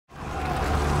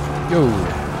Yo!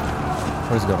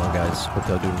 What is going on, guys? Hope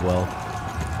y'all doing well.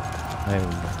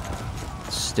 I'm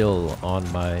still on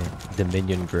my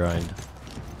Dominion grind.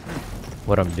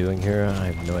 What I'm doing here, I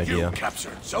have no idea. You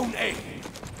captured Zone A.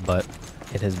 But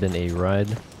it has been a ride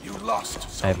You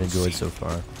lost I have Zone enjoyed C. so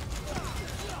far.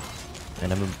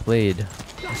 And I haven't played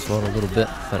this one a little bit,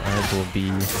 but I will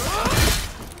be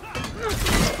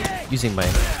using my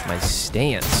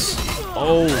stance.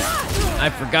 Oh, I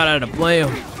forgot how to play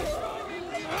him.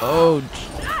 Oh,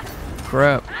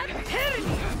 crap.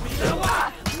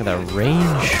 Look at that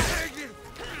range.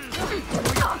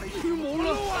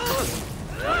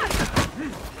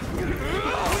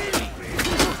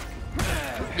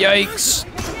 Yikes.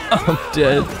 I'm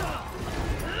dead.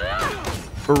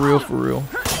 For real, for real.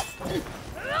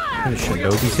 Oh,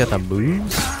 Shinobi's got the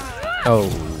moves? Oh.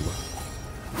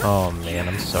 Oh, man,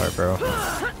 I'm sorry, bro.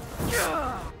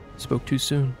 Spoke too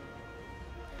soon.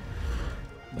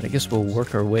 But I guess we'll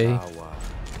work our way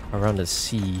around the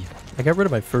sea. I got rid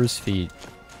of my first feat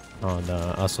on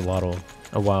Ocelotl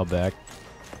a while back.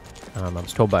 I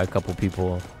was told by a couple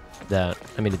people that,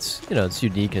 I mean, it's, you know, it's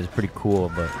unique and it's pretty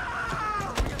cool, but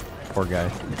poor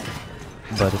guy.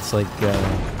 But it's like,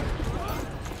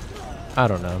 I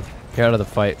don't know. You're out of the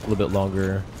fight a little bit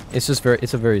longer. It's just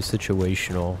it's a very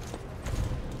situational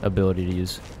ability to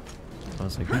use. I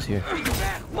was like, who's here?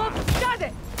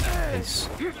 Nice.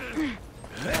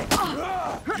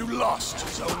 You lost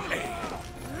Zone A.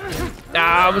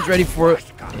 Ah, I was ready for it,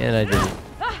 and I didn't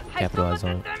capitalize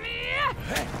on it.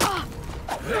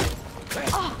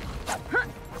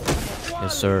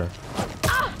 Yes, sir.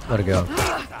 Let it go.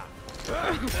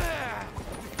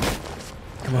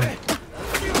 Come on.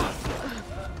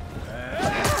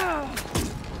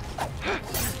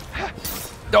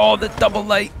 Oh, the double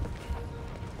light.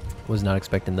 Was not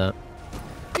expecting that.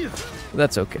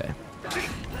 That's okay.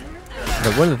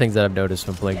 But one of the things that I've noticed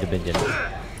when playing Dominion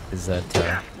is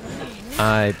that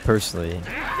I personally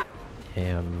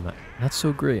am not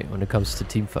so great when it comes to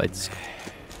team fights.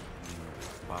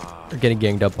 Or getting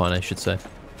ganged up on, I should say.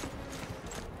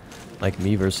 Like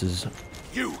me versus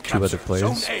two other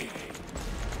players.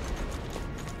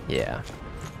 Yeah.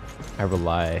 I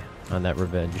rely on that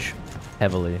revenge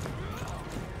heavily.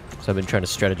 So I've been trying to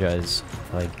strategize,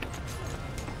 like,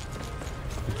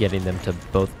 getting them to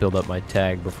both build up my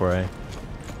tag before I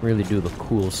really do the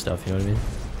cool stuff, you know what I mean?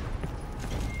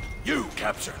 You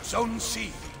captured Zone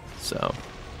C. So.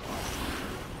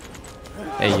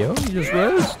 Hey, yo, you just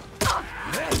rose?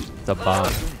 It's a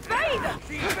bot.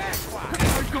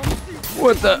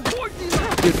 What the?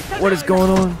 Dude, what is going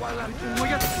on?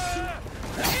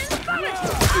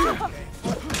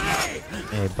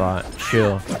 Hey, bot,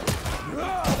 chill.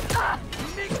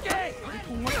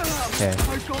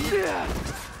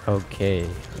 Okay.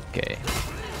 Okay.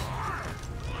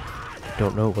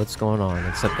 Don't know what's going on,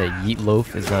 except that Yeet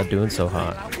Loaf is not doing so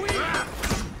hot.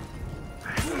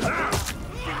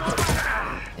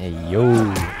 Hey,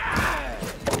 yo.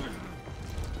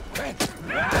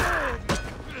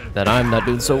 That I'm not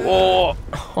doing so...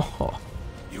 Oh!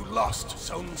 You lost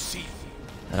Zone C.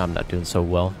 That I'm not doing so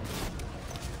well.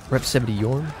 Rep 70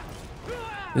 Yorm?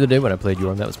 The other day when I played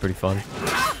Yorm, that was pretty fun.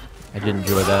 I did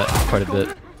enjoy that quite a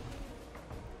bit.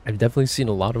 I've definitely seen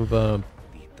a lot of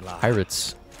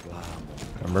pirates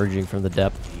emerging from the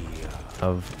depth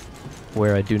of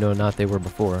where I do know not they were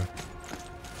before.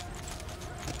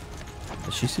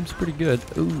 But she seems pretty good.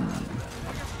 Ooh.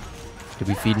 Did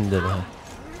we feed into the...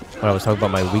 When I was talking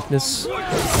about my weakness?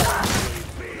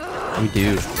 We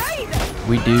do.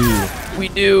 We do. We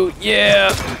do.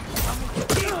 Yeah!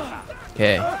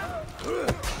 Okay.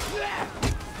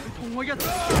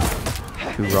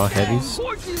 2 raw heavies.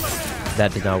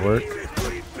 That did not work.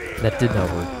 That did not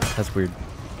work. That's weird.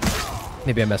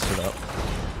 Maybe I messed it up.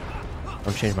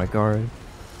 I'll change my guard.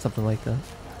 Something like that.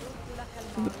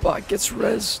 And the bot gets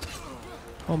rezzed.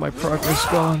 All my progress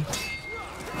gone.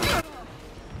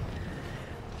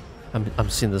 I'm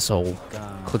seeing this whole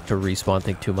click to respawn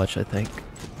thing too much, I think.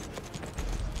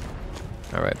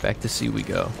 Alright, back to sea we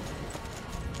go.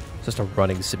 Just a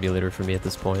running simulator for me at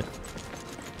this point.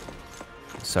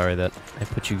 Sorry that I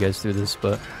put you guys through this,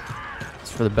 but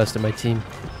it's for the best of my team.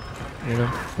 You know,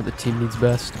 what the team needs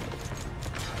best.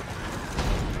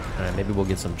 Alright, maybe we'll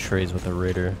get some trades with the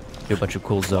raider. Do a bunch of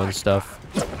cool zone stuff.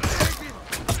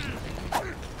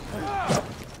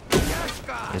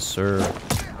 Yes, sir.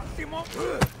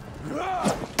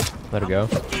 Let it go.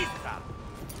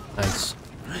 Nice.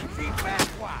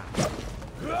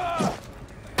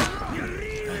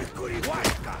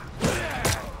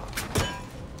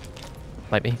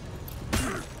 Fight me.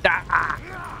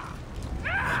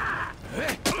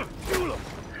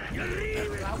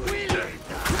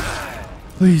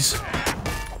 Please.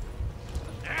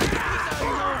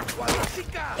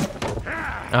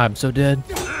 I'm so dead.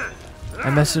 I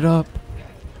messed it up.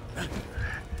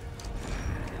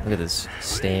 Look at this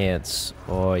stance.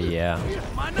 Oh yeah.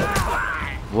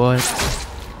 What?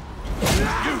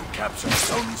 You captured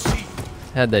Zone C.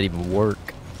 How'd that even work?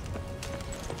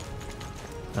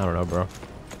 I don't know, bro.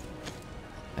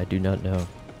 I do not know.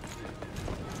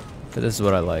 But this is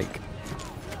what I like.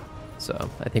 So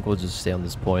I think we'll just stay on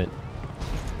this point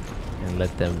and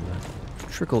let them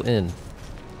trickle in.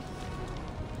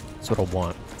 That's what I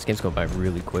want. This game's going by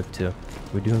really quick too.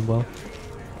 We're doing well.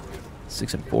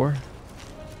 6 and 4.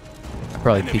 I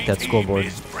probably peeked that scoreboard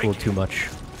a little too much.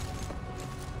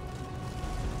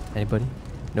 Anybody?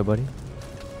 Nobody?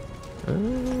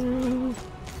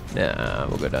 Nah,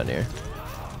 we'll go down here.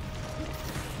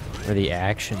 Where the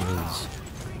action is.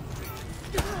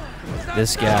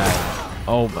 This guy.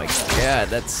 Oh my god,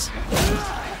 that's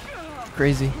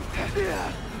crazy.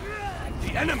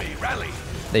 The enemy rallied.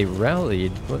 They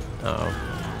rallied? What? Oh.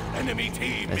 Enemy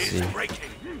team I is see. breaking.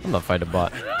 I'm gonna fight a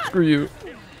bot. Screw you.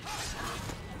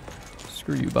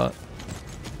 Screw you, bot.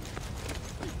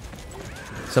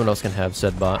 Someone else can have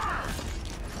said bot.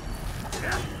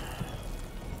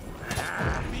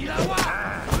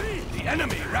 The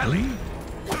enemy rallied.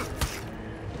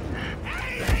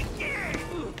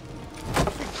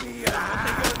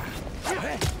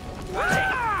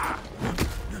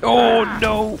 Oh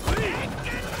no! I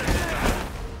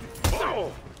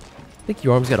think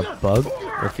your arm's got a bug,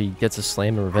 or if he gets a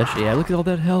slam and revenge. Yeah, look at all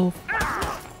that health.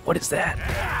 What is that?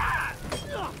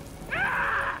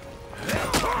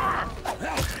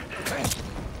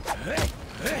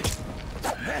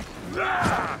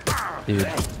 Dude.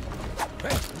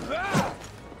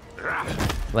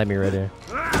 Let me right here.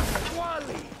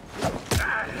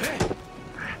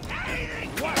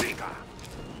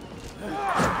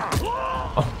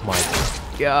 Oh my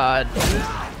god.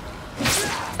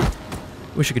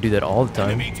 Wish I could do that all the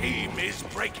time. Enemy team is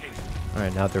breaking.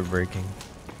 Alright, now they're breaking.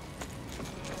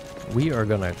 We are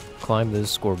gonna climb this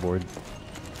scoreboard.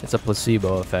 It's a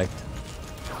placebo effect.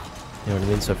 You know what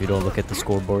I mean? So if you don't look at the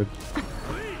scoreboard,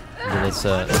 then it's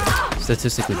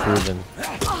statistically proven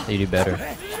that you do better.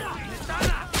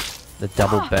 The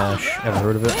double bash. Ever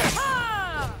heard of it?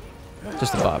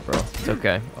 Just a bot, bro. It's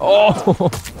okay. Oh!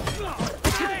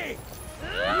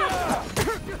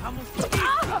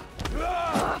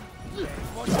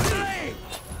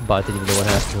 Bot didn't even know what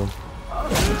happened to him.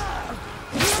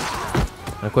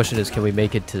 My question is, can we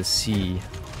make it to C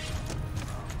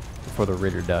before the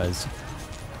Raider dies?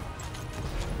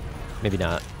 Maybe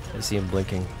not. I see him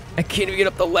blinking. I can't even get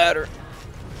up the ladder.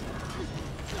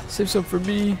 Save some for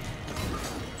me.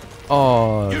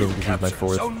 Oh, I didn't use my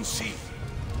fourth.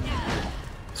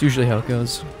 It's usually how it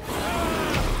goes.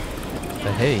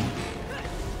 But hey,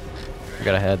 I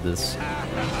gotta have this.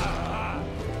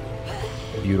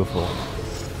 Beautiful.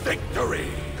 Victory.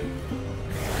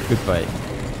 Good fight.